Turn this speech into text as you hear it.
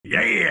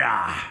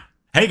Yeah!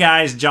 Hey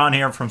guys, John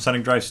here from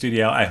Sonic Drive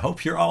Studio. I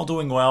hope you're all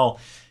doing well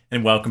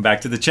and welcome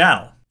back to the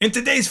channel. In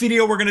today's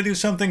video, we're going to do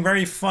something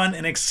very fun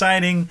and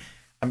exciting.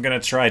 I'm going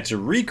to try to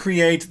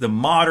recreate the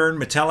modern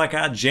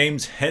Metallica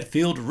James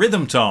Hetfield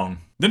rhythm tone.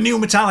 The new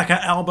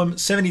Metallica album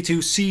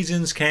 72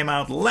 Seasons came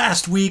out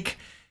last week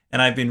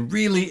and I've been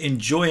really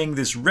enjoying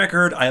this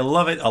record. I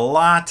love it a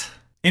lot.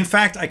 In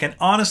fact, I can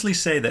honestly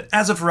say that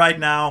as of right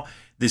now,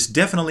 this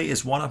definitely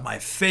is one of my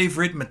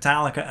favorite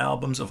Metallica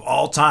albums of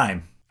all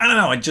time. I don't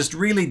know, it just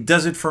really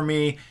does it for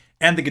me,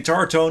 and the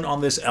guitar tone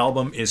on this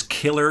album is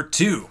killer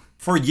too.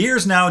 For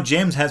years now,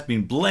 James has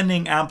been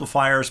blending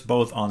amplifiers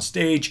both on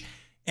stage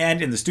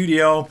and in the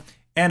studio,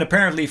 and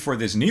apparently for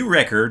this new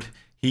record,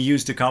 he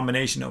used a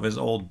combination of his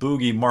old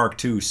Boogie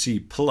Mark II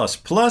C++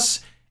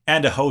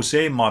 and a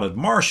Jose modded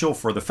Marshall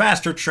for the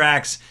faster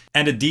tracks,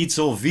 and a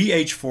Diezel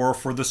VH4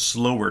 for the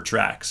slower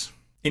tracks.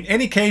 In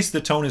any case, the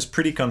tone is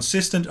pretty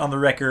consistent on the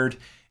record,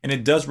 and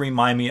it does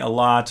remind me a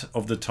lot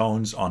of the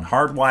tones on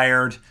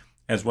Hardwired,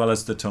 as well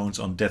as the tones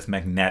on Death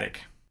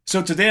Magnetic.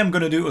 So today I'm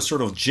going to do a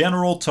sort of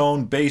general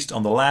tone based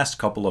on the last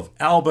couple of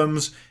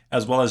albums,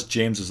 as well as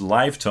James's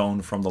live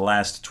tone from the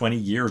last 20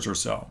 years or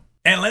so.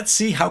 And let's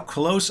see how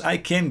close I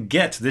can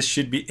get. This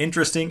should be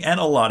interesting and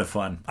a lot of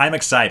fun. I'm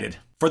excited.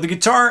 For the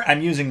guitar,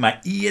 I'm using my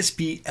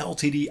ESP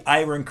LTD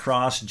Iron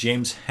Cross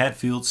James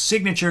Hetfield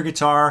signature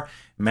guitar.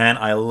 Man,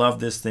 I love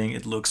this thing.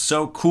 It looks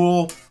so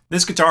cool.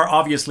 This guitar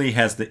obviously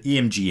has the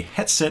EMG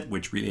Het Set,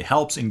 which really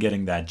helps in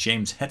getting that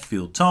James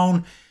Hetfield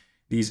tone.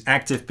 These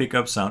active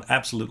pickups sound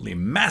absolutely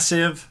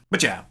massive.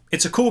 But yeah,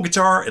 it's a cool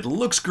guitar. It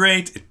looks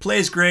great. It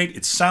plays great.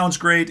 It sounds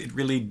great. It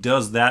really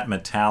does that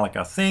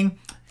Metallica thing.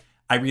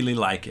 I really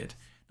like it.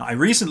 Now, I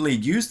recently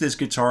used this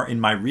guitar in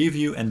my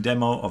review and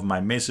demo of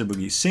my Mesa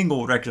Boogie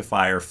single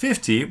Rectifier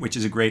 50, which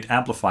is a great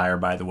amplifier,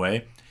 by the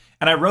way.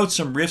 And I wrote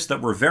some riffs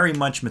that were very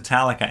much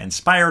Metallica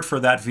inspired for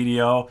that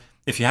video.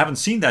 If you haven't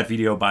seen that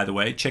video, by the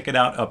way, check it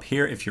out up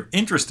here if you're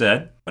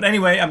interested. But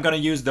anyway, I'm going to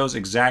use those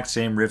exact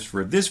same riffs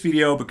for this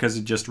video because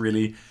it just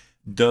really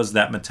does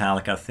that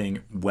Metallica thing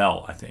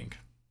well, I think.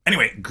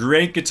 Anyway,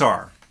 great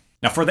guitar.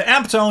 Now for the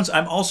amp tones,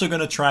 I'm also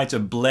going to try to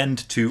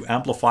blend two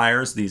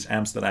amplifiers, these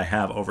amps that I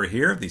have over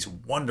here, these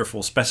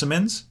wonderful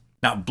specimens.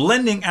 Now,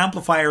 blending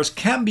amplifiers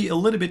can be a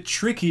little bit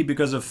tricky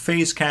because of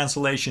phase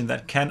cancellation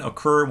that can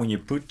occur when you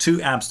put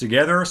two amps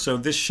together, so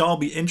this shall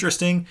be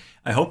interesting.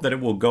 I hope that it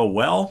will go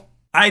well.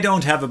 I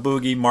don't have a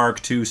Boogie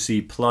Mark II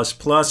C++,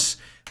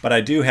 but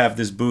I do have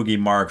this Boogie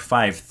Mark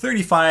V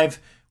 35,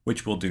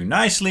 which will do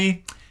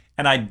nicely.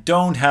 And I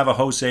don't have a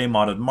Jose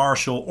modded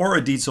Marshall or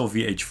a Diezel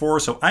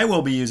VH4, so I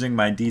will be using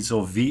my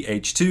Diezel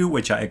VH2,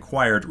 which I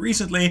acquired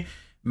recently.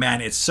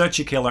 Man, it's such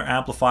a killer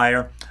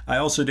amplifier. I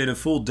also did a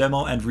full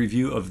demo and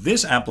review of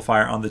this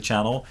amplifier on the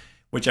channel,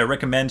 which I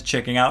recommend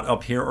checking out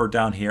up here or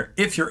down here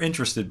if you're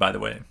interested, by the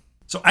way.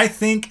 So I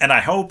think and I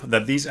hope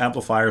that these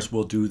amplifiers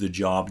will do the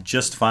job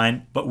just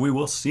fine, but we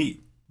will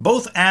see.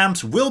 Both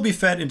amps will be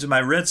fed into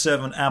my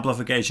RedSeven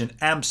amplification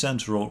Amp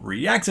Central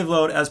reactive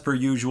load as per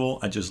usual.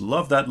 I just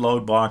love that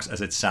load box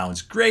as it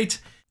sounds great.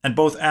 And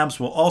both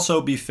amps will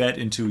also be fed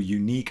into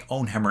unique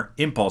OwnHammer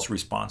impulse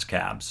response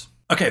cabs.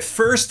 Okay,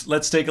 first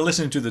let's take a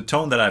listen to the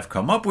tone that I've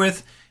come up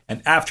with,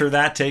 and after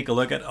that take a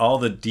look at all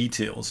the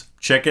details.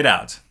 Check it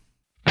out.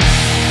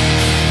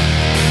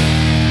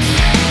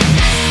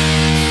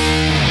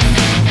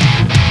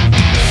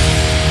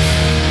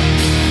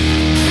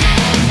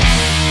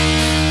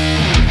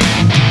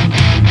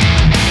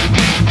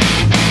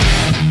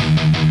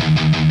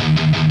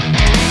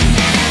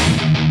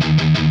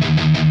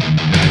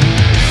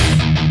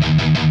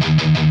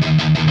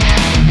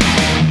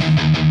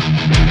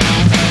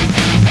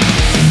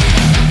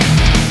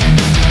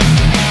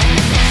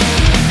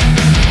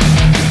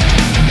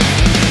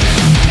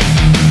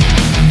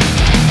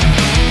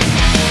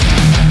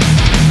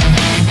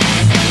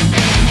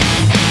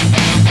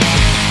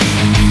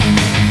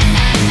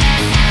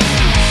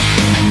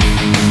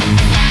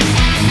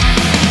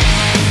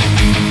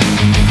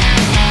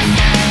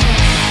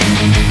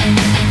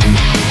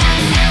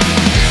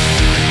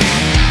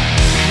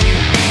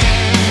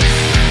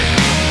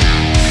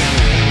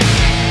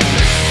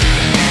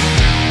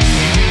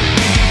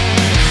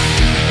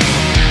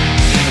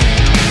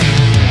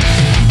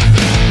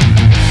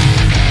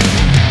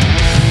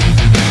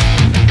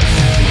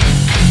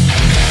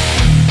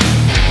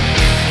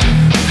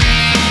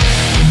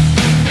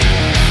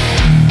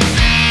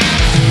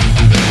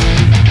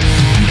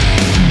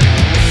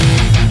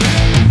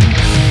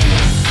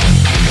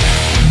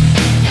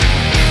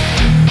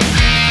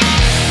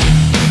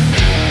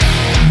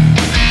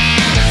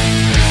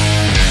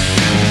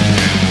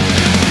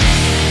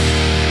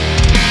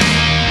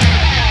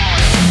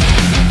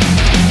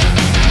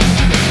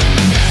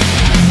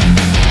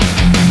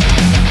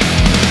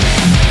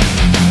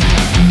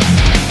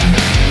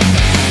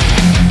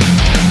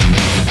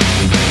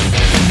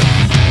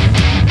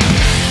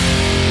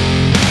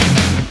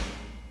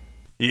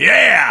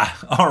 Yeah!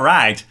 All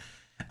right.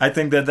 I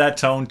think that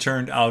tone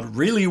turned out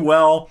really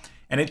well,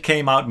 and it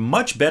came out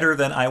much better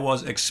than I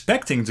was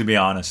expecting, to be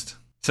honest.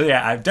 So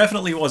yeah, I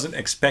definitely wasn't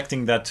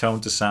expecting that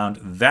tone to sound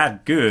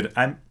that good.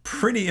 I'm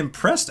pretty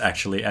impressed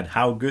actually at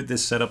how good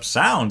this setup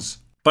sounds.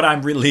 But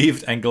I'm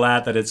relieved and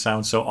glad that it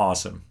sounds so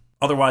awesome.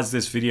 Otherwise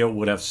this video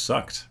would have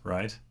sucked,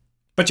 right?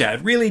 But yeah,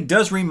 it really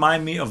does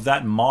remind me of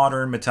that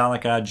modern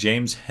Metallica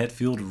James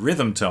Hetfield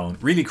rhythm tone.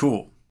 Really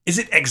cool. Is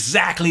it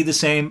exactly the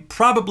same?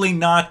 Probably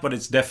not, but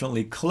it's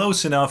definitely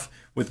close enough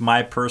with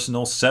my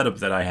personal setup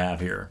that I have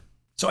here.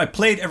 So I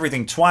played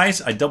everything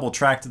twice. I double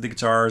tracked the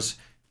guitars,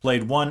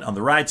 played one on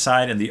the right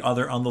side and the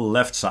other on the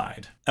left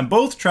side. And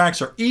both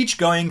tracks are each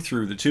going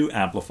through the 2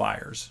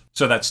 amplifiers.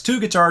 So that's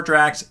 2 guitar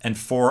tracks and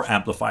 4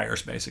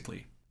 amplifiers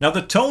basically. Now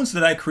the tones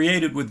that I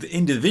created with the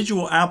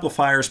individual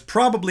amplifiers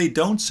probably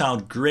don't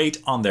sound great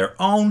on their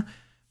own,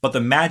 but the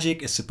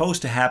magic is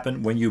supposed to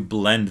happen when you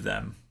blend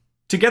them.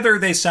 Together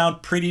they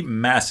sound pretty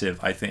massive,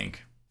 I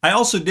think. I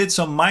also did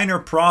some minor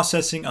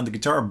processing on the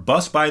guitar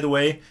bus, by the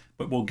way,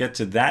 but we'll get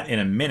to that in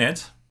a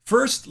minute.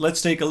 First,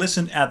 let's take a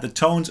listen at the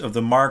tones of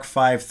the Mark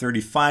V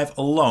 35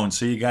 alone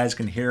so you guys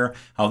can hear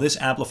how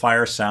this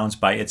amplifier sounds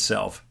by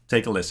itself.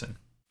 Take a listen.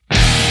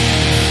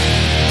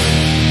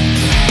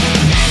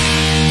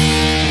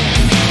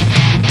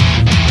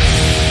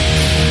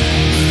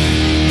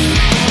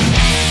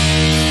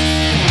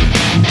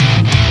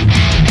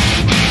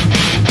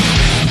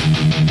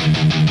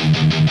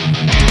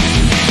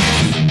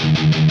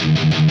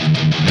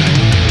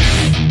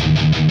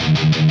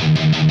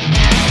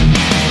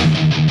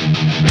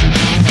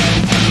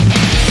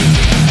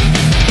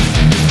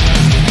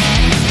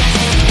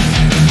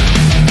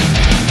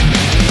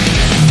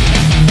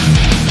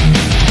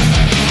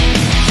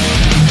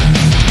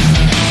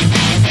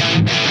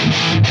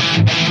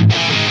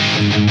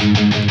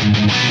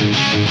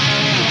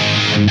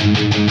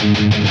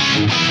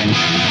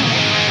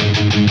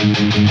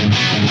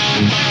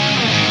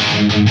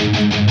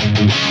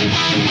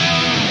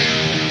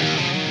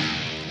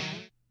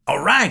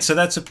 Alright, so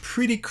that's a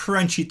pretty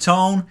crunchy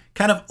tone,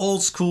 kind of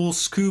old school,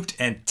 scooped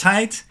and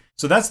tight.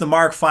 So that's the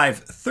Mark V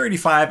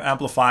 35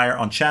 amplifier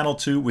on channel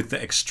 2 with the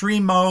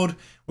Xtreme mode,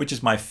 which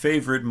is my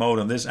favorite mode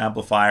on this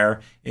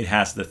amplifier. It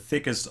has the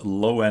thickest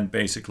low end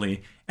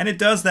basically, and it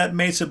does that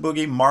Mesa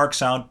Boogie Mark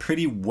sound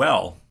pretty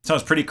well. It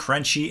sounds pretty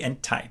crunchy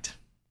and tight.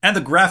 And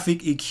the graphic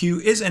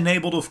EQ is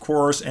enabled of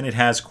course, and it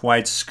has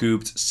quite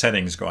scooped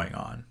settings going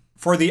on.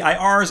 For the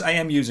IRs I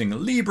am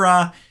using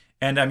Libra,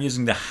 and I'm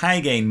using the high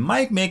gain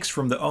mic mix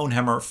from the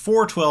OwnHammer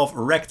 412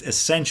 Rect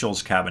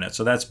Essentials cabinet.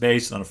 So that's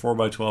based on a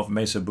 4x12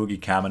 Mesa Boogie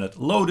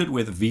cabinet loaded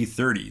with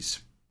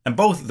V30s. And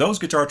both those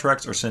guitar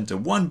tracks are sent to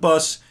one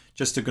bus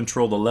just to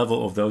control the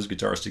level of those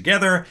guitars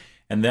together.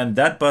 And then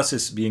that bus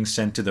is being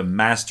sent to the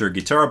master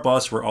guitar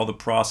bus where all the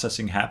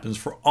processing happens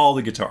for all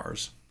the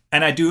guitars.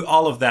 And I do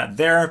all of that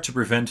there to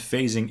prevent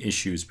phasing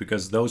issues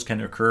because those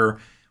can occur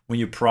when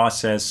you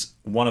process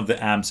one of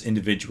the amps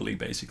individually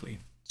basically.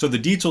 So the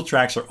Diezel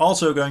tracks are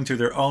also going to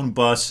their own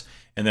bus,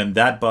 and then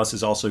that bus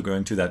is also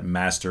going to that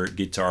master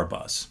guitar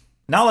bus.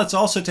 Now let's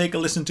also take a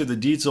listen to the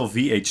Diezel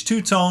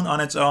VH2 tone on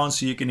its own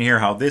so you can hear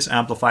how this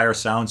amplifier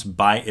sounds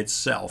by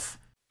itself.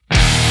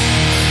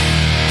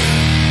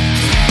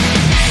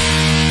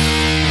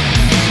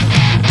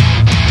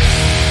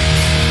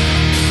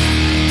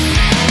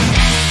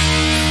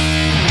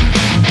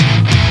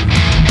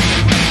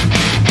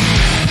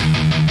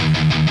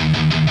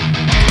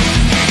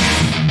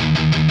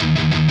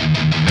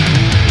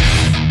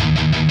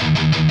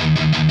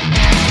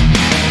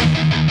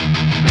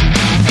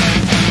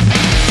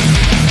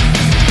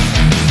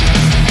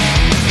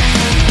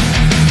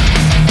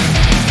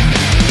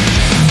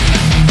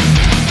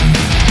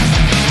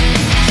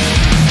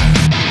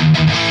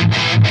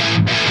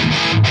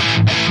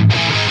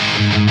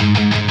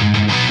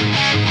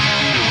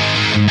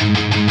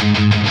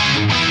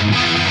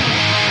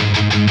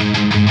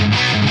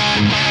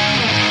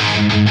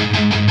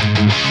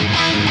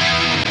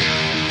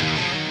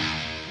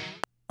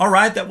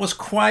 Alright, that was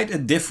quite a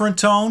different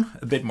tone,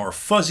 a bit more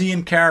fuzzy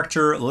in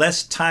character,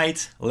 less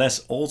tight,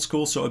 less old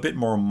school, so a bit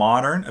more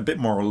modern, a bit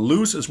more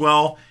loose as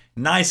well,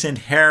 nice and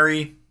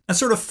hairy, and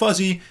sort of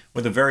fuzzy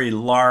with a very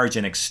large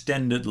and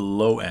extended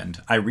low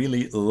end. I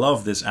really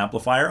love this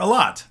amplifier a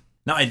lot.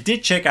 Now I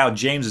did check out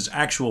James's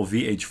actual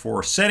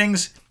VH4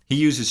 settings. He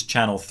uses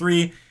channel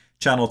 3.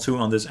 Channel 2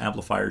 on this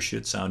amplifier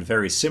should sound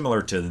very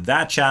similar to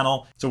that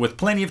channel. So with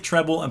plenty of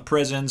treble and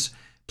presence,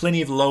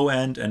 plenty of low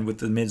end, and with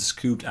the mid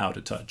scooped out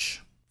a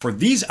touch. For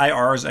these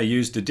IRs, I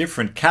used a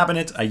different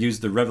cabinet. I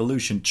used the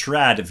Revolution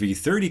Trad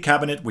V30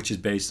 cabinet, which is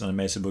based on a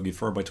Mesa Boogie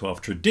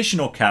 4x12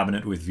 traditional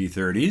cabinet with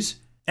V30s.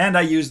 And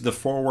I used the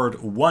Forward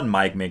 1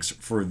 mic mix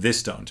for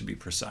this tone to be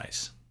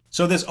precise.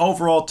 So this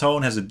overall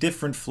tone has a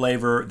different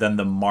flavor than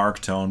the Mark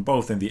tone,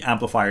 both in the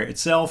amplifier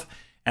itself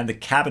and the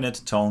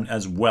cabinet tone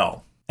as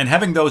well. And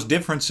having those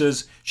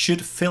differences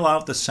should fill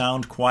out the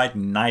sound quite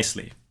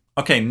nicely.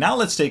 Okay, now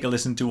let's take a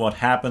listen to what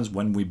happens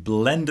when we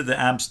blend the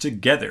amps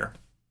together.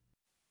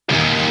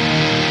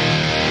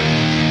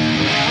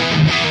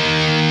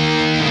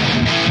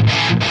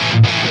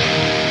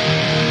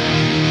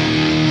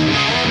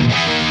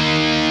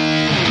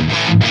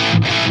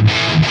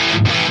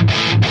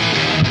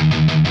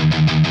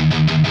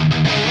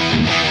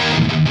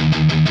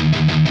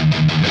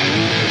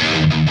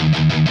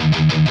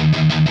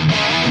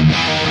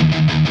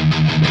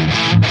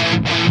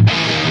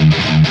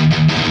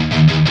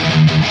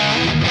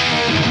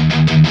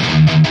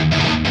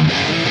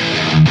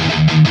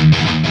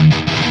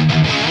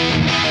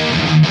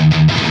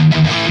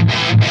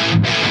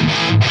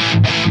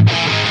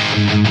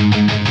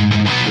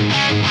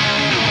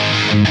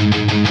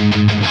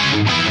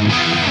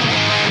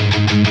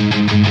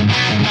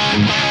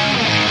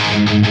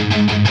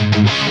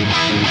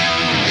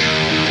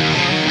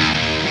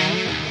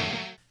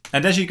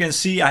 And as you can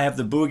see, I have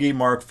the Boogie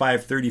Mark V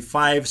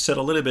 35 set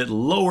a little bit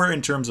lower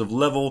in terms of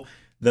level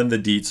than the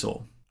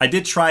Diezel. I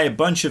did try a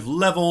bunch of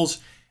levels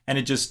and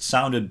it just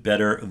sounded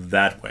better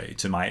that way,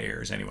 to my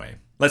ears anyway.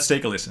 Let's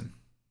take a listen.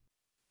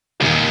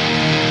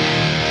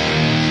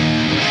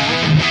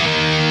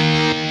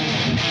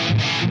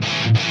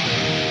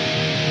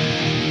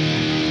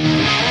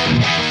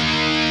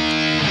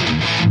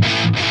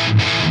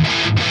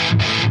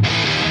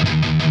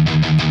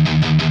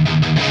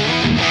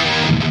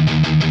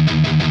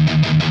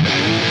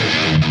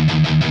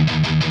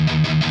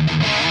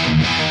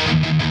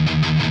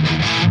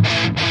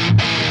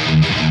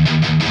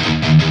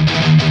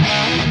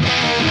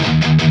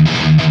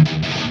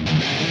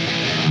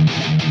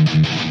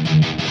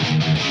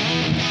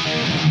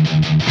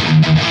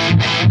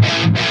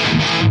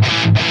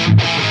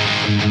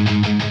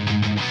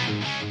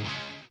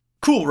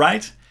 Cool,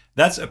 right?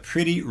 That's a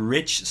pretty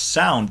rich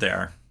sound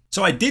there.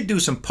 So I did do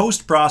some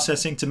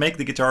post-processing to make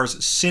the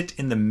guitars sit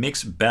in the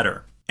mix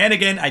better. And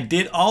again, I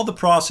did all the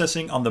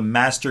processing on the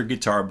master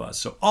guitar bus.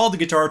 So all the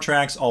guitar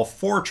tracks, all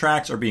 4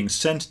 tracks are being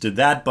sent to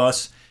that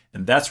bus,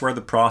 and that's where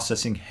the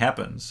processing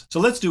happens. So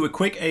let's do a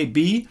quick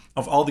A/B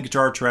of all the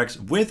guitar tracks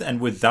with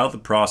and without the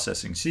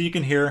processing, so you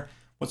can hear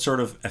what sort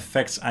of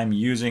effects I'm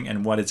using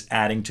and what it's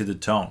adding to the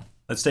tone.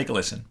 Let's take a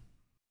listen.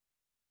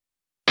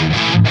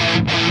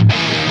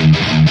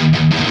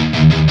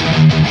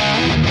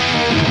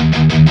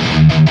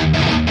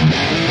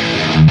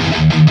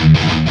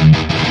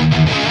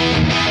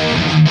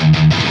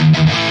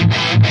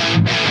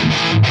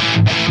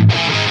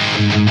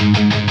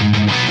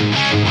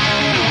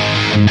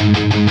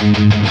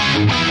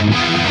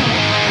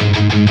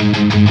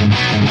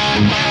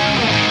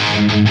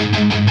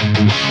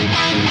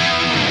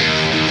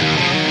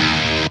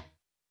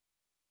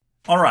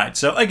 Alright,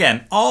 so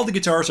again, all the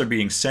guitars are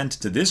being sent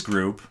to this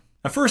group.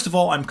 And first of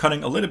all, I'm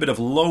cutting a little bit of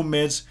low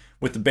mids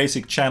with the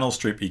basic channel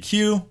strip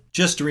EQ,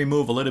 just to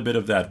remove a little bit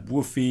of that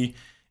woofy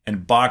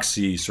and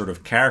boxy sort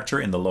of character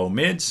in the low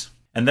mids.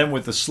 And then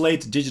with the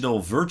Slate digital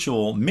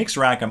virtual mix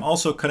rack, I'm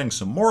also cutting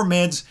some more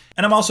mids,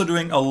 and I'm also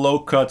doing a low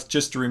cut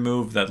just to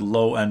remove that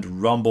low end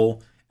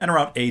rumble at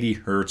around 80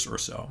 Hertz or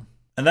so.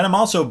 And then I'm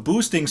also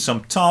boosting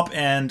some top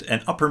end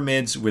and upper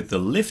mids with the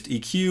lift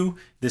EQ.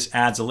 This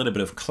adds a little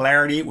bit of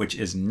clarity, which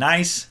is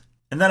nice.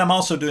 And then I'm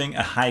also doing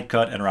a high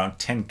cut at around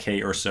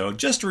 10K or so,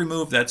 just to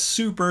remove that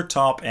super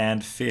top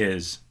end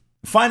fizz.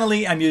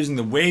 Finally, I'm using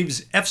the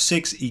Waves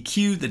F6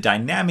 EQ, the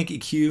dynamic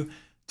EQ,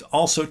 to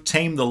also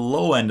tame the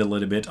low end a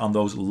little bit on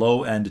those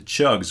low end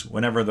chugs,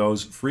 whenever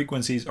those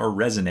frequencies are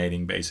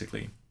resonating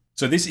basically.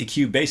 So this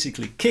EQ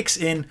basically kicks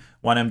in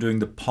when I'm doing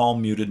the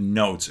palm muted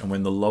notes and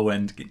when the low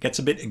end gets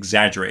a bit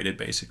exaggerated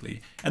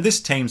basically. And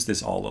this tames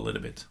this all a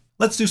little bit.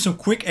 Let's do some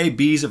quick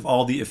A/Bs of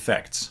all the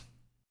effects.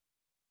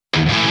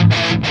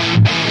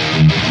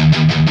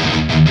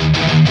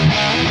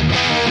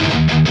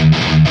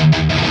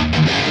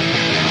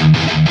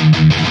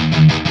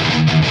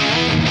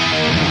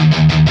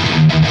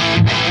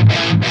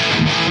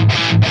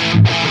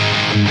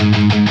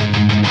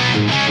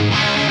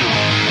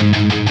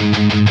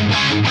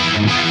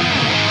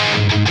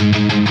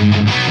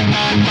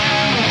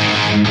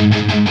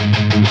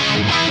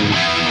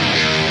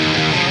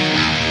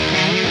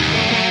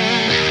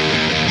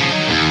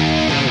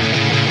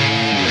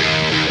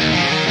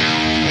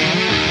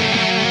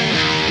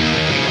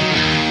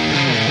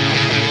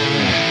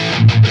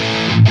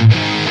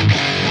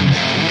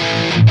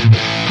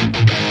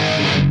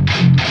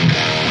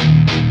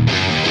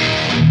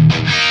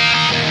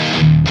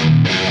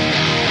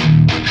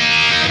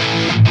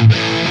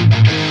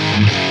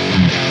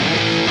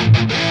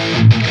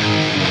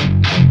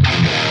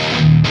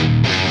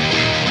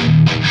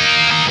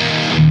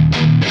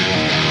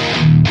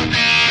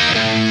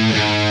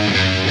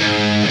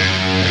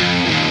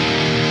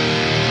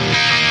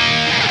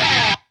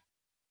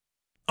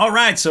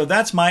 Alright, so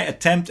that's my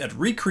attempt at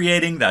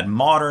recreating that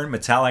modern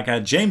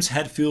Metallica James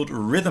Hetfield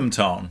rhythm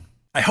tone.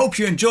 I hope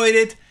you enjoyed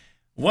it.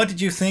 What did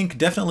you think?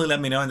 Definitely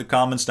let me know in the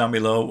comments down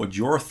below what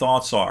your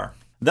thoughts are.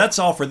 That's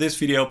all for this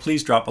video.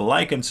 Please drop a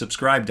like and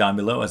subscribe down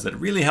below, as that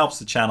really helps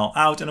the channel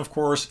out. And of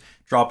course,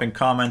 dropping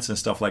comments and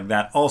stuff like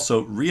that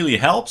also really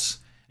helps.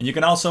 And you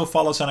can also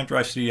follow Sonic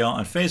Drive Studio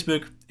on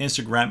Facebook,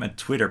 Instagram, and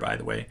Twitter, by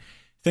the way.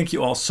 Thank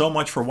you all so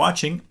much for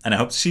watching, and I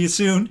hope to see you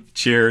soon.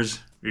 Cheers.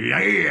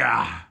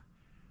 Yeah.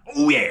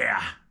 Oh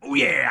yeah. Oh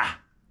yeah.